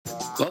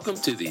Welcome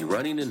to the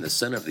Running in the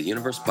Center of the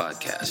Universe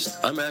podcast.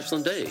 I'm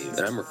Ashland Dave,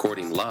 and I'm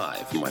recording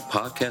live from my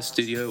podcast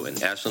studio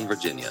in Ashland,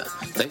 Virginia.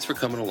 Thanks for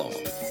coming along.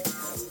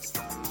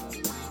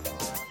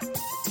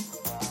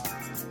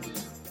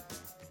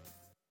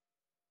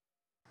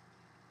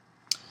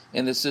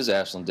 And this is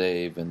Ashland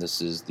Dave, and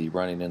this is the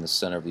Running in the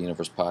Center of the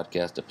Universe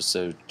podcast,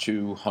 episode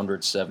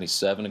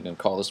 277. I'm going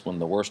to call this one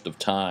the worst of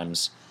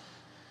times.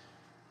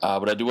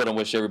 But I do want to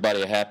wish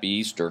everybody a happy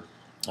Easter.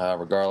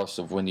 Regardless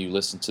of when you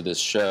listen to this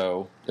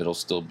show, it'll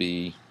still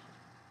be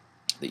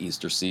the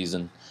Easter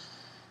season,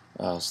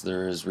 so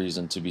there is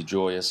reason to be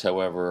joyous.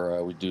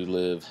 However, we do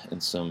live in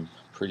some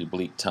pretty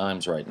bleak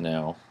times right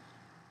now.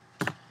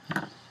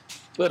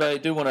 But I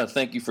do want to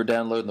thank you for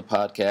downloading the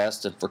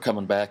podcast and for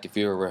coming back if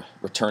you're a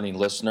returning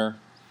listener.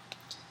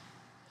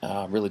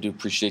 I really do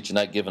appreciate you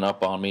not giving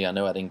up on me. I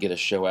know I didn't get a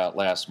show out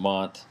last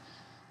month.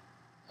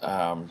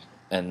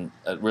 And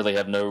I really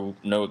have no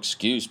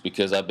excuse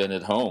because I've been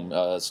at home.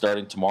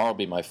 Starting tomorrow will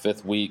be my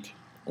 5th week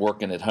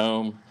working at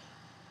home.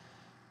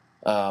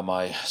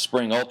 My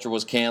spring ultra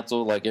was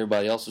canceled, like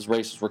everybody else's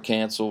races were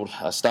canceled.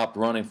 I stopped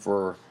running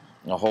for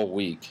a whole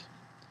week.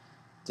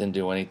 Didn't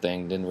do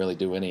anything, didn't really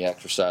do any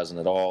exercising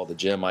at all. The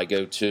gym I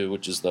go to,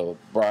 which is the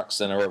Brock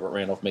Center over at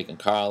Randolph-Macon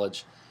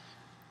College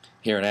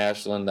here in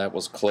Ashland, that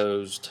was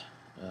closed.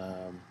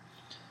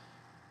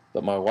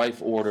 But my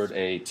wife ordered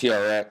a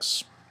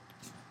TRX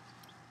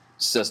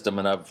system,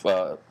 and I've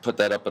put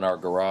that up in our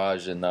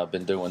garage, and I've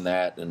been doing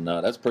that, and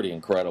that's pretty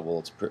incredible.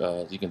 It's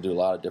you can do a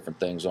lot of different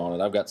things on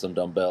it. I've got some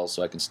dumbbells,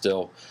 so I can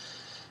still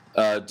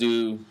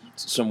do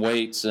some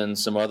weights and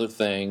some other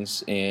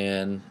things.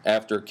 And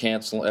after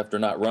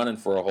not running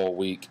for a whole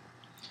week,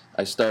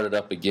 I started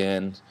up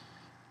again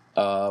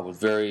with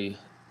very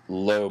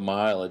low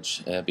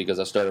mileage because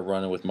I started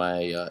running with my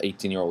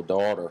 18-year-old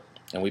daughter,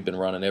 and we've been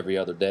running every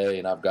other day,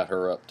 and I've got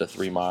her up to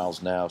 3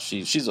 miles now.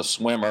 She's a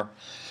swimmer.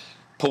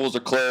 Pools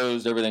are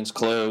closed, everything's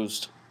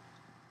closed.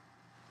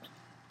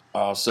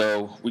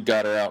 So we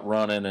got her out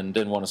running and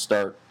didn't want to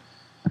start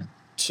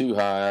too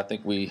high. I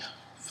think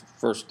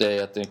first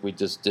day we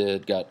just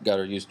got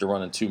her used to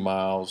running 2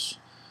 miles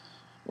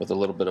with a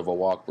little bit of a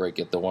walk break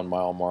at the 1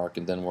 mile mark,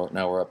 and then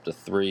now we're up to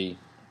 3.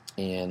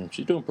 And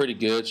she's doing pretty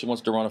good. She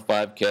wants to run a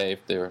 5K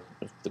if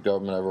the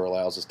government ever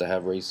allows us to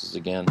have races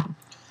again.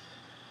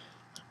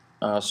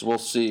 So we'll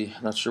see.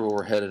 Not sure where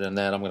we're headed in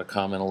that. I'm going to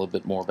comment a little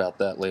bit more about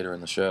that later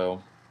in the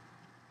show.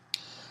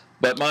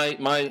 But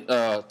my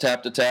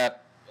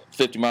tap-to-tap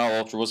 50-mile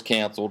ultra was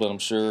canceled, and I'm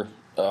sure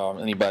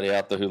anybody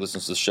out there who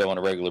listens to the show on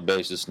a regular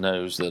basis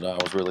knows that I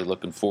was really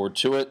looking forward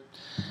to it.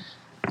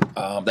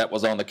 That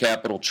was on the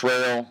Capitol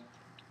Trail,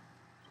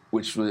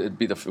 which was going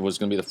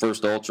to be the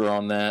first ultra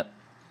on that.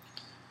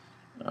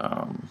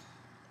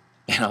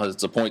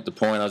 It's a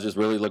point-to-point. I was just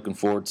really looking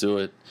forward to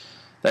it.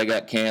 That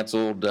got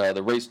canceled.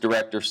 The race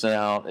director sent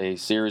out a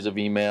series of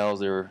emails.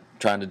 They were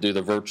trying to do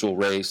the virtual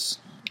race.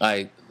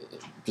 I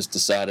just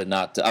decided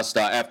not to.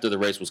 After the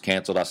race was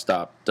canceled, I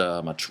stopped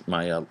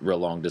my real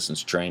long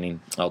distance training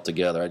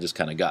altogether. I just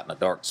kind of got in a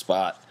dark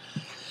spot.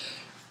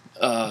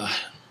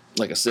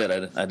 Like I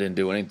said, I didn't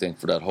do anything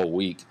for that whole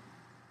week,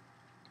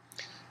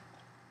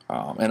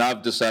 and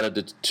I've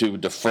decided to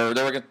defer.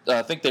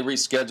 I think they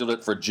rescheduled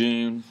it for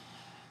June,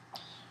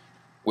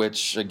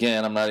 which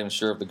again, I'm not even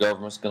sure if the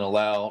government's going to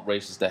allow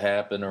races to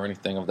happen or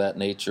anything of that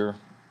nature.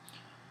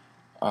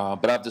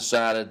 But I've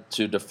decided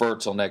to defer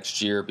till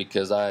next year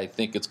because I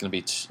think it's going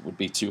to would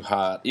be too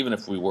hot. Even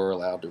if we were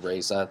allowed to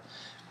race, I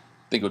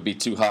think it would be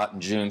too hot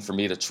in June for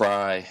me to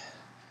try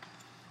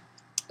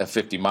a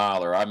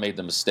 50-miler. I made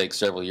the mistake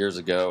several years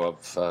ago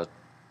of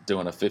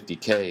doing a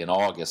 50K in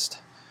August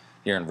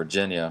here in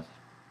Virginia,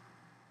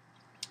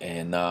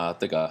 and I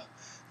think a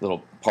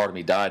little part of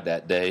me died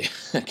that day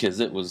because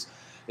it was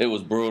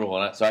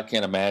brutal, and so I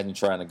can't imagine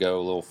trying to go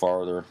a little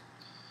farther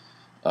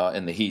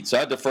in the heat. So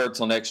I deferred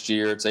till next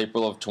year. It's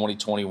April of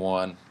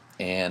 2021,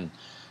 and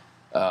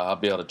I'll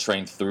be able to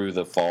train through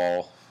the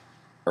fall,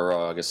 or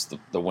I guess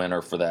the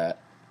winter for that.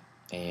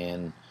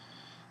 And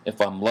if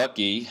I'm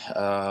lucky,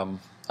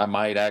 I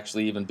might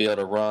actually even be able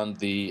to run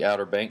the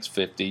Outer Banks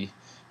 50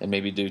 and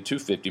maybe do 2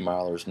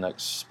 50-milers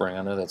next spring.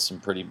 I know that's some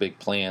pretty big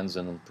plans,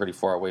 and I'm pretty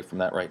far away from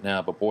that right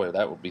now, but boy,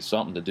 that would be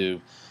something to do,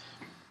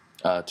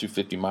 2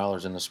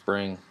 50-milers in the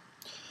spring.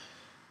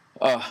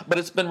 But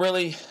it's been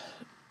really...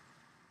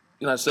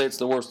 I say it's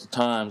the worst of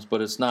times,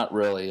 but it's not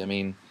really. I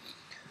mean,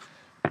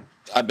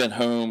 I've been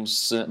home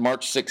since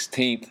March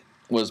 16th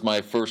was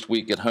my first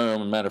week at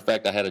home. As a matter of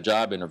fact, I had a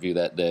job interview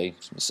that day,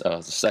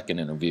 the second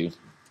interview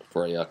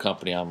for a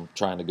company I'm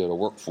trying to go to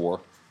work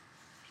for.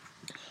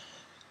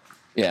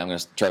 Yeah, I'm going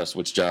to try to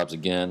switch jobs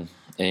again.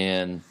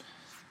 And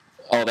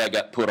all that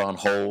got put on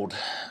hold.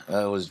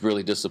 It was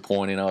really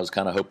disappointing. I was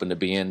kind of hoping to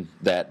be in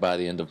that by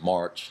the end of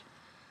March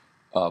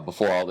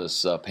before all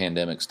this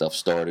pandemic stuff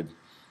started.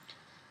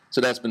 So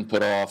that's been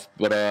put off,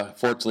 but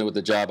fortunately with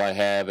the job I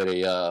have at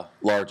a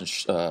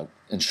large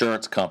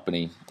insurance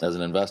company as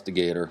an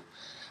investigator,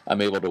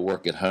 I'm able to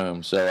work at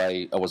home. So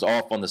I was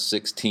off on the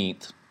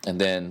 16th,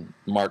 and then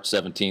March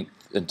 17th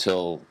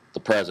until the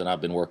present, I've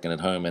been working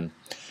at home. And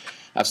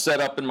I've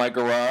set up in my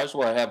garage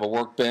where I have a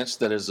workbench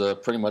that is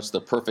pretty much the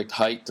perfect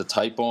height to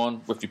type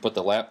on if you put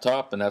the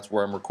laptop, and that's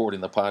where I'm recording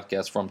the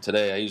podcast from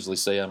today. I usually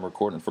say I'm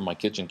recording from my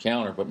kitchen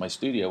counter, but my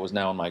studio is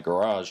now in my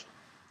garage.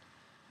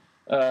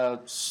 The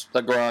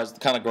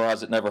kind of garage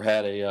that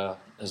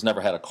has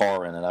never had a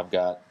car in it. I've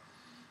got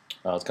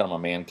it's kind of my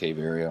man cave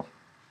area,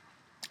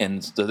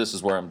 and so this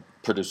is where I'm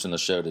producing the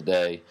show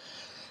today.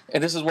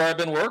 And this is where I've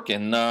been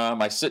working.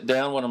 I sit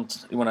down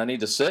when I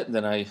need to sit, and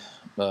then I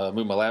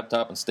move my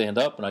laptop and stand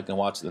up, and I can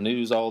watch the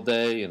news all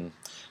day and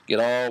get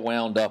all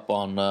wound up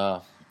on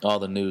all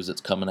the news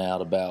that's coming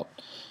out about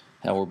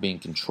how we're being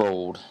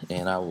controlled.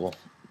 And I will,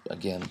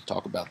 again,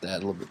 talk about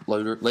that a little bit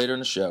later in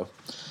the show.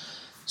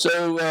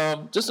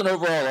 So just an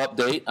overall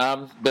update.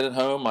 I've been at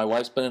home, my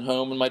wife's been at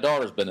home, and my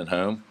daughter's been at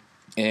home.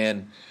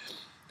 And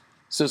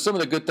so some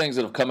of the good things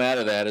that have come out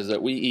of that is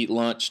that we eat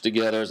lunch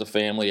together as a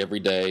family every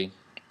day,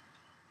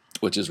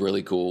 which is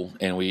really cool,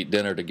 and we eat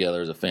dinner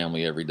together as a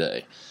family every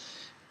day.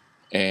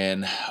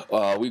 And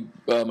my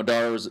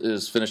daughter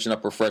is finishing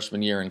up her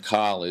freshman year in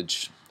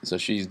college, so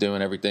she's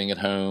doing everything at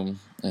home,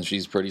 and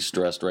she's pretty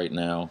stressed right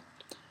now.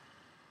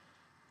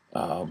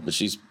 But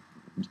she's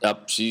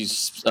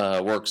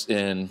works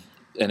in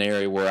an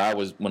area where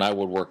when I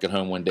would work at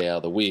home one day out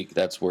of the week.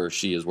 That's where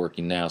she is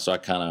working now. So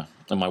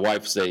and my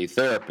wife's a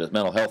therapist,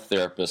 mental health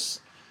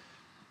therapist.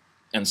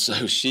 And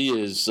so she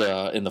is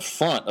in the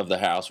front of the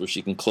house where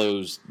she can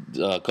close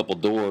a couple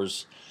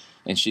doors,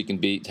 and she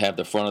can have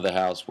the front of the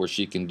house where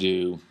she can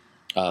do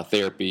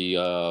therapy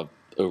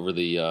over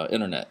the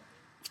internet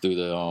through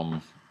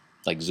the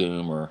like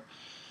Zoom or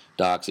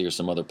Doxy or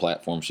some other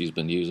platform she's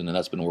been using, and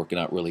that's been working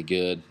out really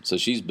good. So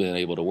she's been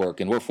able to work,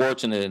 and we're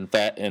fortunate in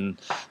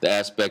the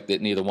aspect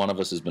that neither one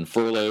of us has been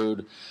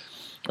furloughed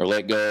or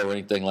let go or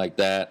anything like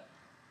that.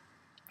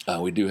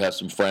 We do have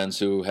some friends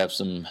who have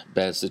some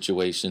bad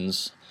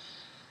situations.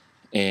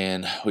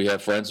 And we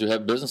have friends who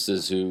have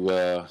businesses who,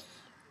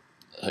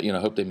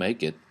 hope they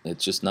make it.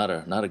 It's just not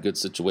a good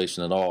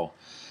situation at all.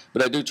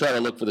 But I do try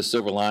to look for the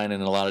silver lining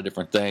in a lot of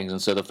different things.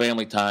 And so the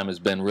family time has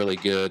been really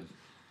good.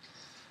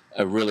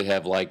 I really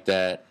have liked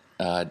that.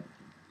 But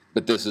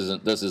this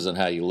isn't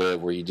how you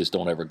live, where you just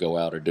don't ever go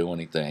out or do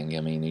anything. I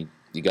mean,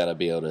 you got to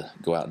be able to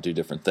go out and do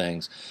different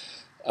things.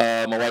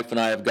 My wife and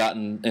I have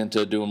gotten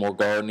into doing more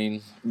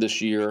gardening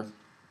this year.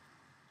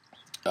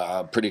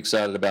 Pretty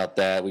excited about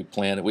that.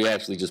 We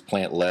actually just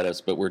plant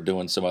lettuce, but we're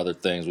doing some other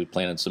things. We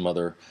planted some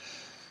other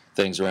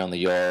things around the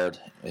yard,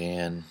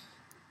 and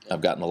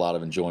I've gotten a lot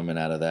of enjoyment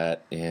out of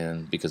that.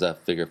 And because I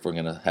figure if we're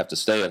going to have to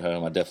stay at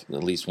home, I definitely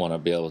at least want to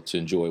be able to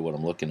enjoy what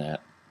I'm looking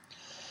at.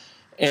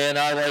 And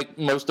I, like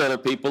most other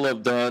people,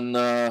 have done,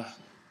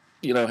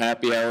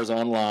 happy hours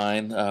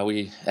online.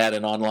 We had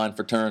an online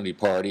fraternity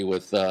party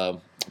with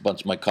a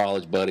bunch of my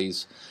college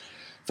buddies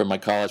from my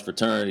college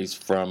fraternities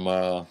from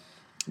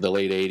the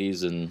late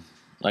 80s, and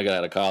I got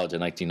out of college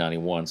in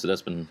 1991, so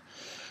that's been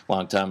a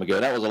long time ago.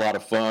 That was a lot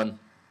of fun.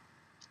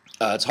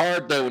 It's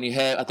hard, though, when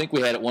I think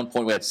we had at one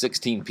point, we had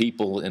 16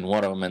 people in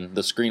one of them, and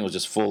the screen was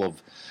just full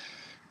of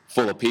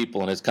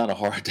people, and it's kind of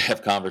hard to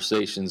have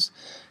conversations.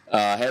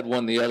 I had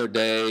one the other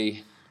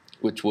day,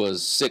 which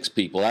was 6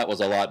 people. That was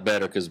a lot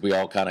better because we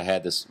all kind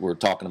of we're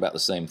talking about the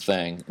same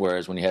thing,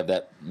 whereas when you have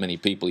that many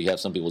people, you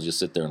have some people just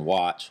sit there and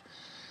watch.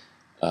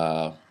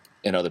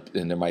 And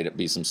there might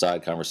be some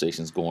side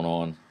conversations going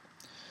on,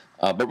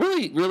 but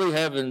really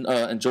have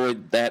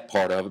enjoyed that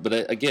part of it.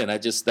 But again,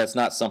 that's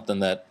not something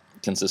that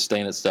can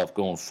sustain itself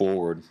going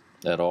forward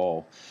at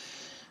all.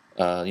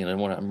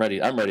 I'm ready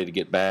to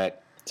get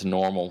back to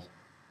normal.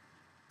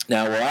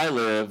 Now, where I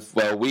live,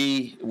 well,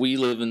 we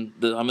live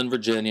I'm in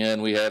Virginia,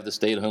 and we have the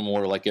stay-at-home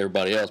order like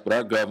everybody else. But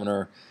our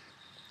governor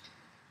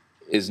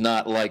is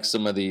not like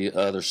some of the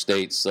other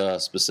states,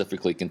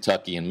 specifically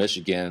Kentucky and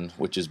Michigan,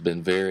 which has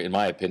been in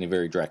my opinion,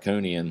 very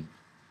draconian.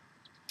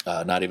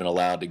 Not even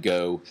allowed to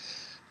go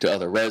to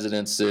other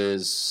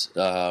residences,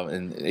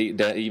 and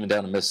even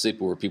down in Mississippi,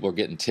 where people are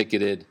getting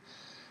ticketed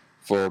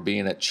for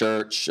being at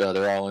church.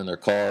 They're all in their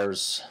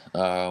cars,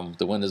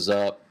 the windows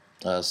up.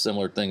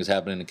 Similar things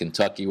happening in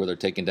Kentucky, where they're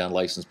taking down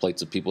license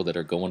plates of people that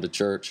are going to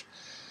church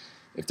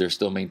if they're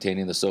still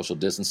maintaining the social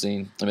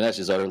distancing. I mean, that's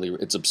just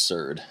it's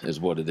absurd is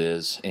what it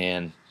is.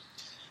 And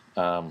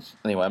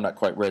anyway, I don't think I'm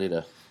quite ready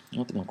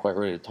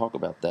to talk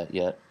about that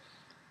yet.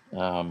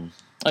 I'll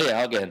go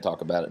ahead and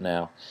talk about it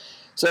now.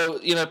 So,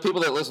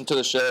 people that listen to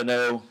the show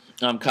know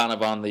I'm kind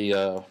of on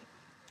the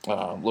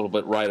little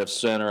bit right of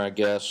center, I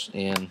guess,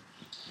 and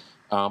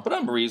but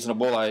I'm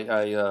reasonable.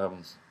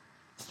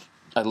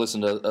 I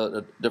listen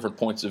to different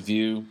points of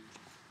view.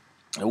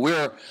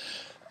 We're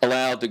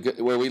allowed to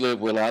go, where we live.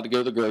 We're allowed to go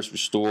to the grocery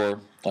store,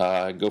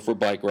 go for a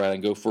bike ride,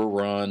 and go for a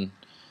run.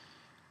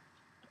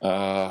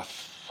 I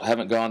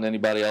haven't gone to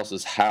anybody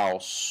else's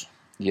house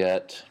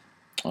yet.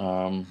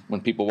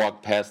 When people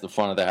walk past the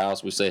front of the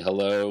house, we say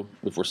hello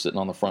if we're sitting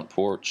on the front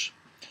porch.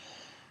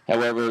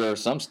 However, there are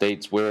some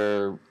states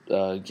where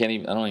I don't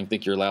even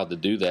think you're allowed to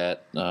do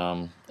that.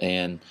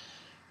 And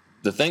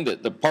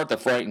the part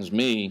that frightens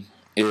me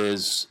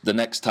is the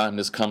next time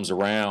this comes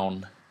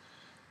around,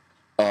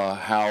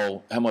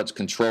 how much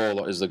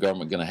control is the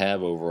government going to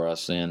have over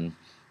us, and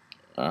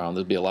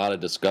there'll be a lot of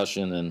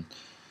discussion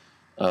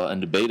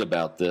and debate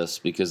about this,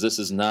 because this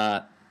is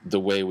not the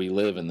way we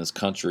live in this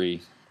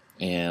country,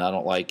 and I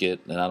don't like it,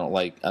 and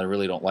I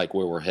really don't like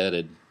where we're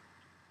headed.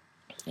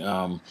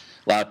 A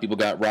lot of people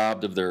got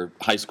robbed of their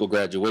high school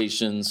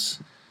graduations.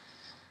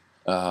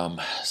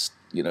 It's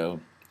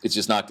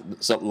just not.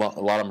 A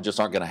lot of them just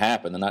aren't going to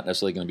happen. They're not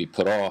necessarily going to be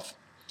put off.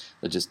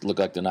 They just look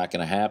like they're not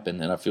going to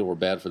happen, and I feel we're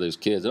bad for those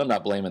kids. And I'm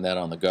not blaming that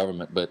on the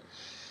government, but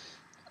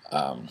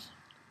I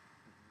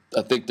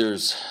think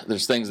there's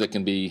things that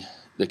can be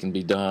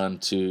done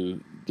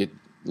to get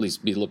at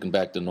least be looking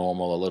back to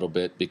normal a little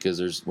bit,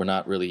 because we're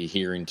not really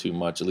hearing too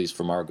much, at least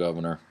from our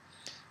governor.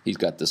 He's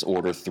got this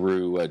order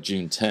through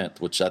June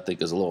 10th, which I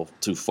think is a little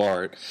too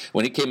far.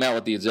 When he came out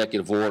with the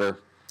executive order,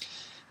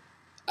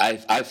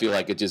 I feel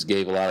like it just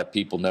gave a lot of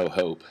people no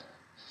hope,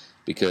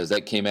 because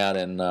that came out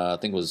in I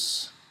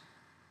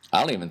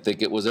don't even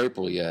think it was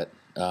April yet,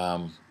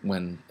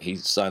 when he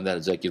signed that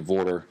executive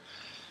order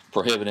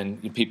prohibiting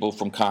people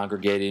from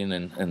congregating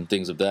and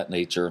things of that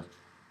nature.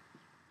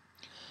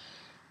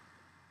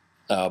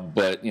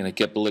 But he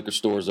kept the liquor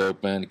stores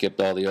open, he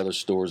kept all the other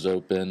stores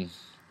open.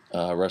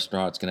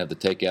 Restaurants can have the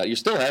takeout. You're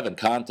still having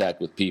contact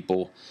with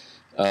people,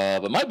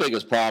 but my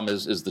biggest problem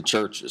is the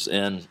churches,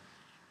 and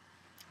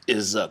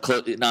is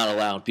not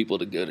allowing people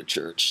to go to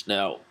church.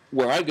 Now,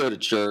 where I go to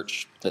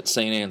church at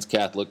St. Anne's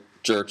Catholic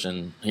Church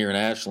here in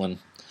Ashland,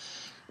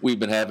 we've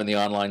been having the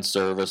online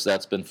service.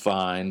 That's been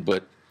fine,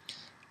 but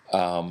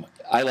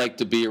I like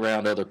to be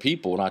around other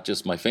people, not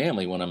just my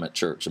family, when I'm at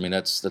church. I mean,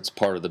 that's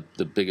part of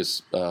the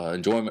biggest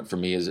enjoyment for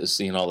me is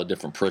seeing all the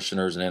different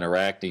parishioners and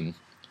interacting.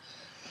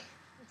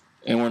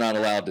 And we're not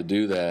allowed to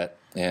do that.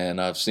 And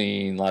I've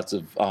seen lots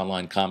of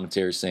online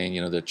commentary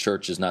saying, the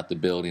church is not the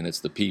building, it's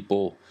the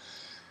people.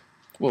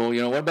 Well,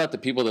 what about the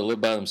people that live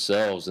by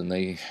themselves? And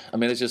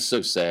it's just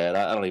so sad.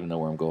 I don't even know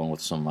where I'm going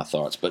with some of my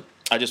thoughts, but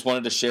I just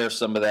wanted to share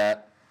some of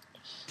that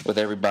with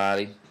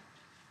everybody.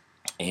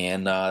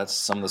 And that's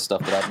some of the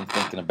stuff that I've been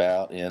thinking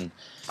about. And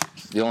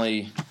the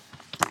only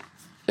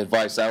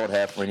advice I would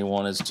have for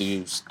anyone is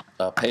to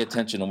pay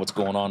attention to what's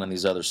going on in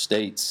these other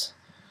states,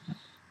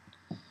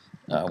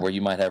 where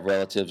you might have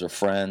relatives or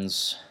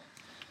friends,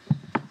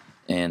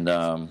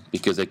 and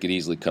because they could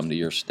easily come to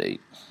your state.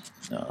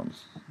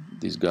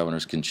 These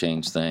governors can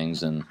change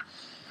things, and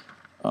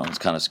it's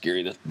kind of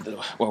scary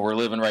where we're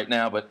living right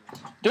now. But I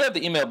do have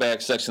the email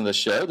bag section of the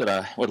show that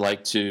I would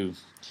like to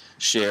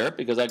share,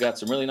 because I got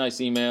some really nice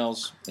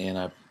emails, and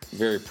I'm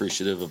very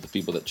appreciative of the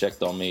people that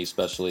checked on me,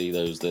 especially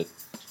those that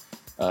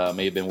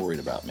may have been worried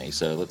about me.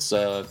 So let's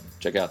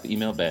check out the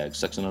email bag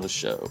section of the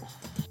show.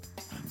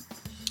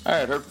 All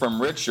right, I heard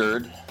from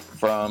Richard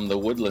from the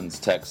Woodlands,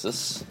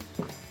 Texas.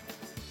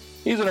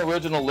 He's an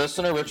original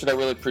listener. Richard, I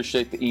really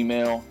appreciate the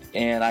email.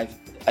 And I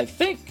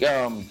think,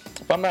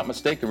 if I'm not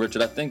mistaken,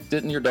 Richard,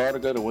 didn't your daughter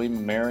go to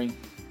William & Mary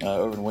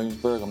over in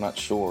Williamsburg? I'm not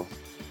sure.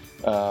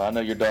 I know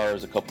your daughter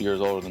is a couple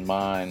years older than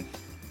mine.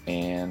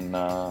 And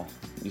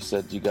you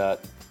said you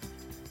got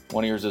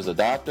one of yours as a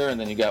doctor, and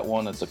then you got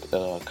one that's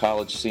a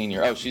college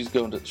senior. Oh, she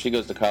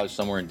goes to college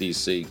somewhere in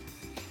D.C.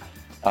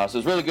 So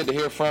it's really good to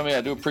hear from you.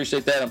 I do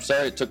appreciate that. I'm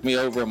sorry it took me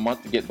over a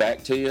month to get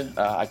back to you.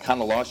 I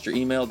kind of lost your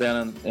email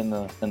down in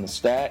the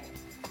stack.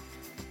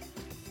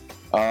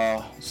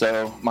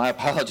 So my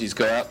apologies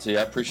go out to you.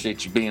 I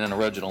appreciate you being an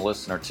original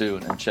listener too,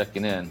 and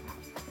checking in.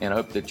 And I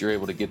hope that you're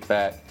able to get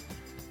back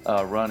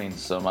running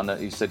some. I know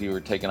you said you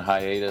were taking a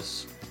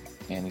hiatus,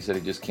 and you said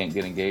you just can't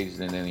get engaged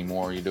in it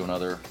anymore. You're doing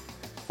other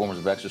forms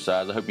of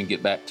exercise. I hope you can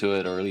get back to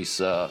it, or at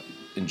least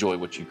enjoy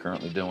what you're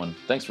currently doing.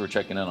 Thanks for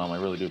checking in on me.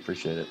 I really do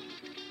appreciate it.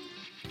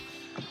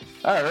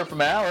 All right, I heard from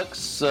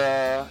Alex,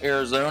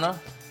 Arizona,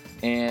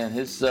 and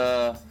his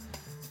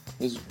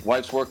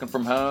wife's working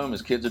from home.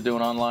 His kids are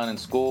doing online in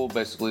school.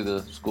 Basically,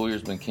 the school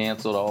year's been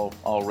canceled,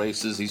 all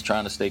races. He's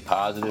trying to stay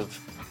positive.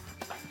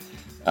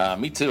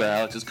 Me too,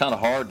 Alex. It's kind of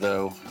hard,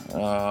 though.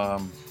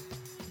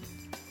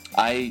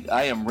 I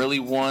am really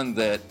one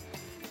that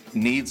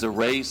needs a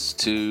race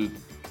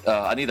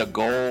I need a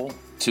goal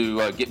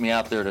to get me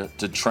out there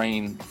to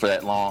train for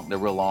the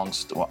real long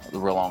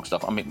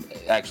stuff. I mean,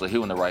 actually,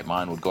 who in their right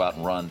mind would go out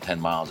and run 10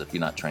 miles if you're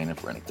not training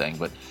for anything?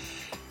 But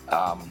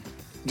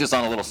just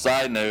on a little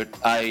side note,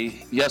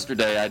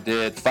 yesterday I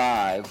did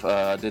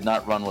 5. Did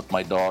not run with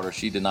my daughter.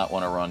 She did not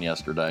want to run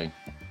yesterday.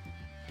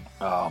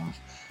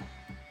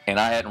 And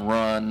I hadn't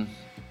run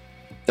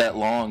that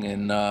long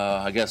in,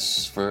 I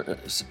guess, for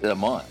a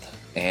month.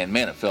 And,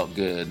 man, it felt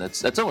good.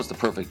 That's almost the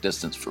perfect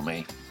distance for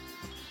me.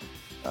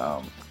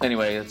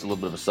 Anyway, that's a little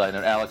bit of a side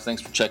note. Alex,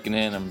 thanks for checking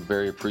in. I'm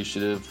very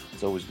appreciative.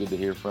 It's always good to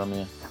hear from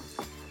you.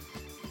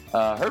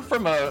 Heard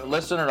from a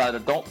listener I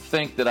don't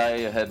think that I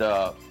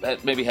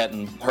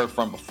hadn't heard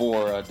from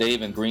before,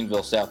 Dave in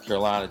Greenville, South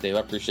Carolina. Dave, I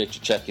appreciate you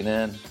checking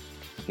in.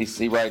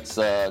 He writes,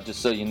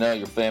 just so you know,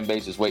 your fan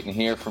base is waiting to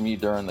hear from you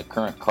during the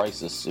current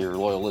crisis. Your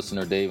loyal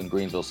listener, Dave in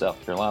Greenville,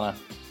 South Carolina.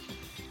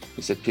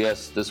 He said,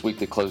 P.S. This week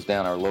they closed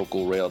down our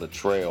local rail to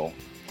trail.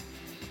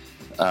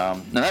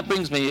 Now that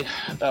brings me,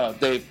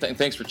 Dave,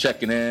 thanks for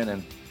checking in,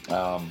 and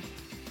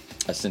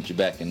I sent you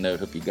back a note.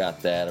 Hope you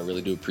got that. I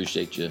really do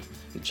appreciate you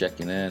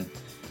checking in.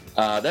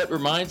 That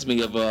reminds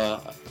me of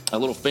a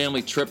little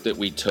family trip that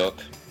we took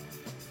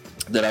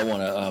that I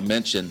want to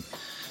mention.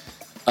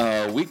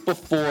 Week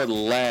before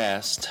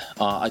last,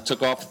 I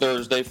took off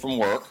Thursday from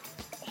work,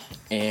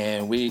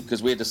 and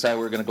because we had decided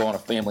we were going to go on a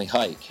family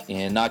hike,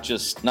 and not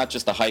just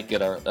a hike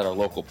at our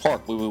local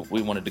park.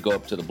 We wanted to go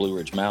up to the Blue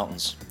Ridge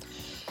Mountains.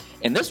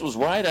 And this was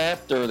right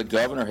after the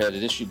governor had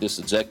issued this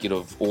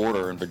executive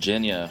order in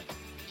Virginia,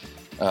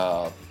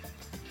 like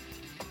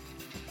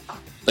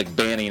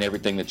banning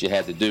everything that you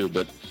had to do.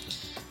 But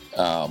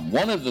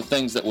one of the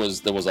things that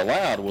was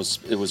allowed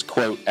was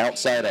quote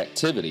outside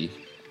activity.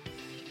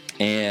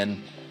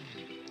 And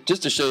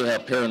just to show you how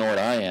paranoid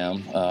I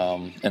am,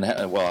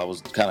 I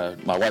was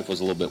my wife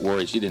was a little bit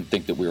worried. She didn't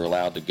think that we were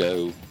allowed to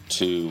go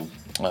to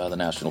the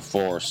National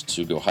Forest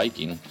to go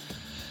hiking.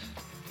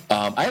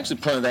 I actually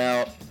printed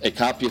out a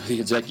copy of the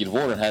executive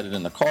order and had it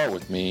in the car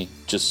with me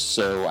just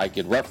so I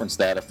could reference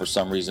that if for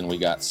some reason we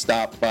got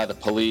stopped by the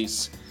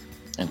police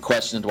and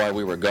questioned where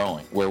we were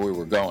going.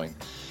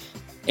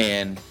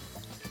 And,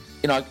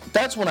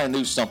 that's when I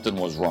knew something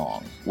was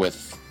wrong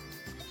with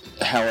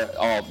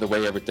the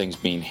way everything's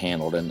being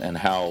handled and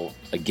how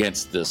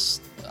against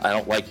this. I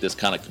don't like this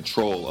kind of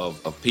control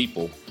of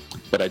people,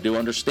 but I do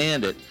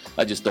understand it.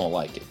 I just don't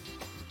like it.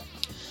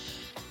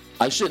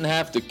 I shouldn't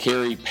have to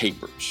carry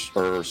papers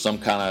or some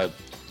kind of,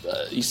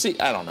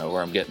 I don't know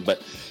where I'm getting,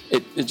 but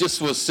it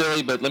just was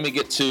silly. But let me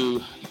get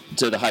to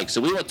the hike. So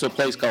we went to a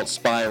place called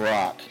Spy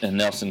Rock in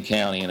Nelson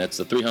County, and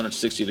it's a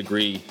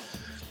 360-degree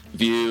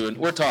view. And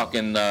we're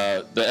talking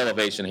the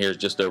elevation here is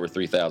just over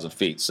 3,000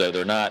 feet. So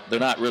they're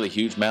not really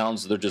huge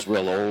mountains. They're just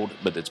real old,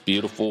 but it's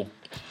beautiful.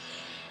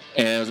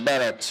 And it was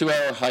about a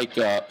 2-hour hike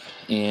up,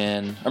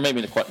 or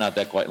maybe not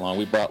that quite long.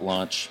 We brought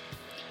lunch.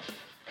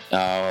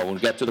 When we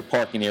got to the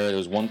parking area, there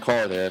was one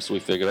car there, so we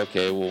figured,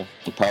 okay, we'll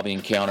probably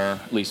encounter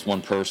at least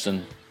one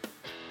person,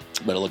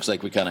 but it looks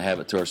like we kind of have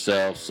it to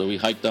ourselves. So we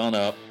hiked on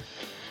up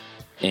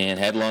and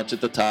had lunch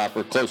at the top,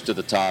 or close to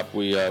the top.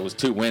 It was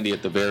too windy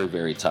at the very,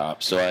 very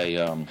top,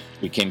 so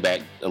we came back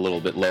a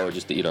little bit lower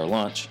just to eat our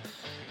lunch.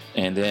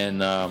 And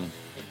then so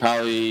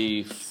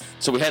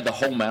we had the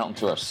whole mountain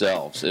to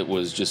ourselves. It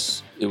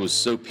was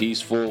so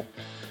peaceful.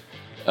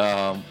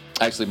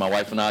 Actually, my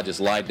wife and I just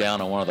lied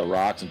down on one of the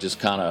rocks and just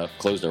kind of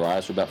closed our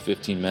eyes for about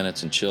 15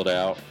 minutes and chilled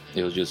out.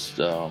 It was just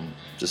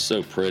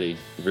so pretty,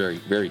 very,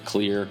 very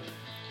clear.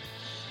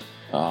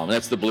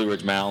 That's the Blue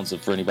Ridge Mountains.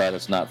 And for anybody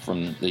that's not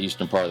from the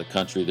eastern part of the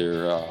country,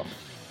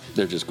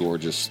 they're just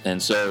gorgeous.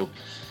 And so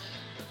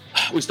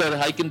we started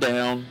hiking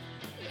down,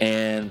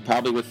 and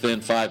probably within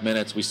 5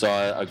 minutes we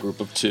saw a group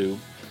of 2,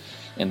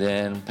 and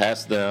then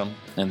past them,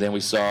 and then we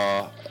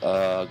saw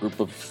a group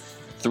of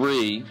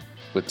 3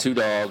 with 2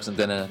 dogs, and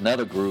then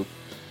another group,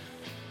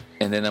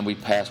 and then we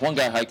passed one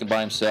guy hiking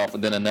by himself,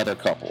 and then another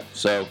couple.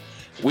 So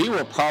we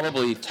were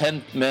probably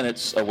 10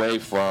 minutes away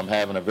from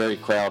having a very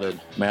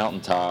crowded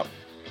mountaintop,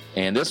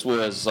 and this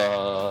was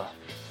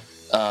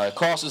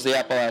crosses the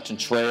Appalachian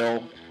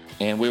Trail,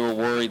 and we were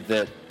worried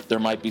that there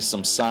might be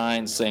some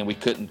signs saying we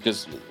couldn't,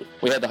 because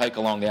we had to hike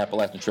along the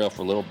Appalachian Trail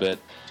for a little bit,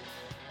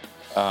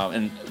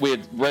 and we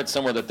had read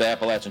somewhere that the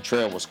Appalachian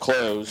Trail was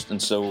closed,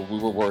 and so we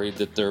were worried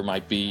that there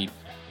might be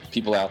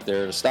people out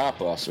there to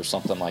stop us or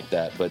something like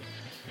that. But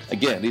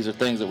again, these are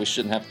things that we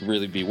shouldn't have to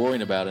really be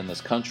worrying about in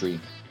this country.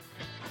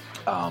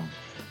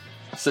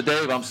 So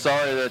Dave, I'm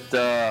sorry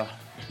that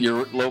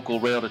your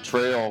local rail to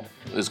trail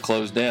is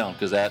closed down,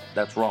 because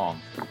that's wrong.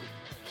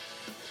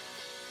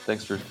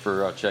 Thanks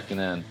for checking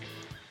in.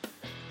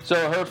 So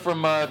I heard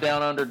from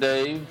down under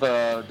Dave.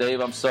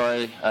 Dave, I'm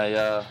sorry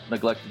I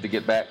neglected to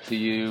get back to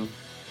you.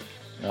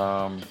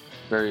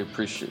 Very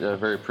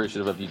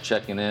appreciative of you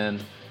checking in.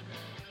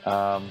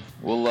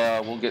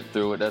 We'll get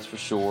through it, that's for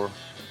sure.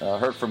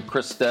 Heard from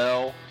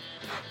Christelle,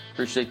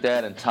 appreciate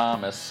that, and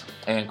Thomas,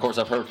 and of course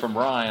I've heard from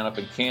Ryan up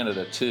in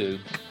Canada too.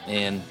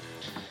 And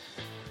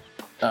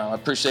I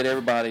appreciate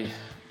everybody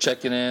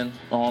checking in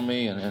on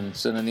me and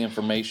sending the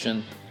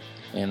information.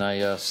 And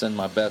I send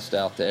my best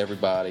out to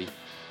everybody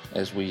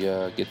as we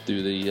get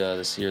through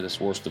this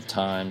worst of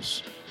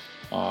times.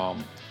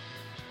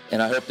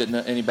 And I hope that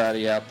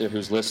anybody out there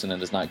who's listening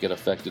does not get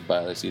affected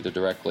by this, either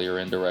directly or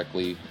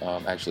indirectly,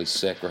 actually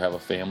sick or have a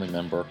family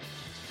member.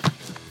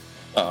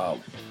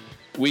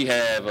 We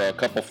have a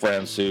couple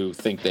friends who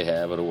think they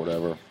have it or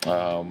whatever.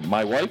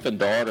 My wife and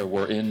daughter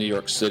were in New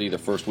York City the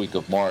first week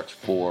of March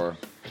for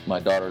my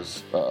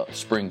daughter's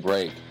spring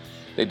break.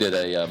 They did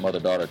a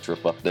mother-daughter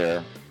trip up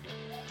there.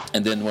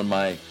 And then when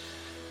my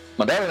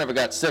daughter never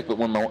got sick, but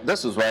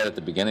this was right at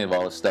the beginning of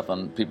all this stuff,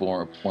 and people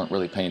weren't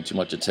really paying too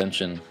much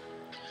attention.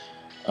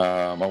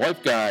 My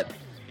wife got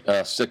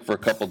sick for a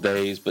couple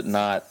days, but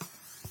not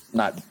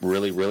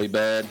really, really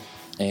bad.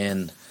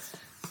 And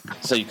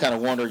so you kind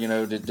of wonder,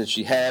 did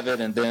she have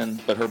it? And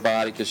then, but her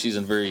body, because she's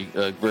in very,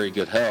 very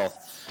good health,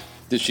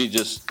 did she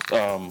just,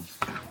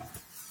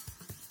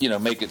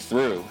 make it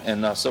through?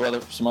 And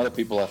some other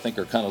people, I think,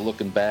 are kind of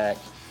looking back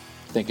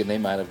thinking they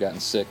might have gotten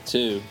sick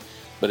too,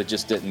 but it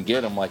just didn't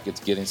get them like it's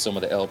getting some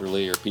of the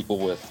elderly or people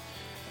with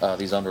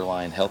these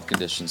underlying health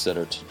conditions that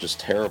are just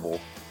terrible.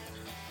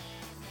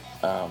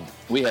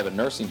 We have a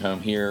nursing home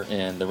here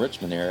in the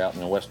Richmond area, out in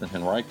the Western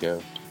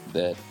Henrico,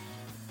 that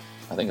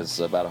I think it's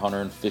about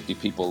 150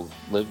 people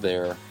live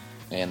there,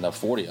 and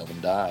 40 of them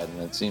died.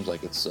 And it seems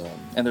like it's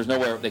and there's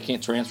nowhere, they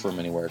can't transfer them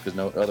anywhere because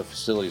no other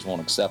facilities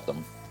won't accept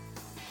them.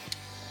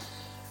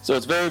 So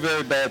it's very,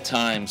 very bad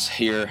times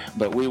here,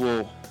 but we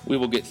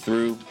will get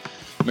through.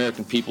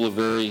 American people are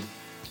very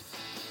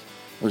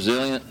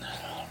resilient.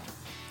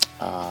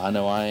 I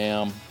know I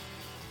am,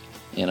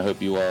 and I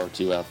hope you are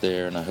too out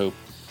there, and I hope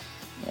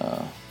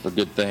for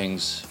good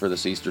things for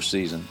this Easter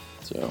season.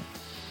 So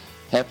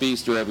happy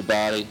Easter,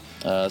 everybody.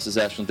 This is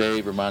Ashland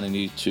Dave reminding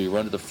you to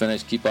run to the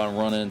finish, keep on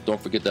running, don't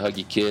forget to hug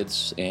your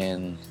kids,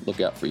 and look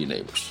out for your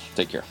neighbors.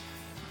 Take care.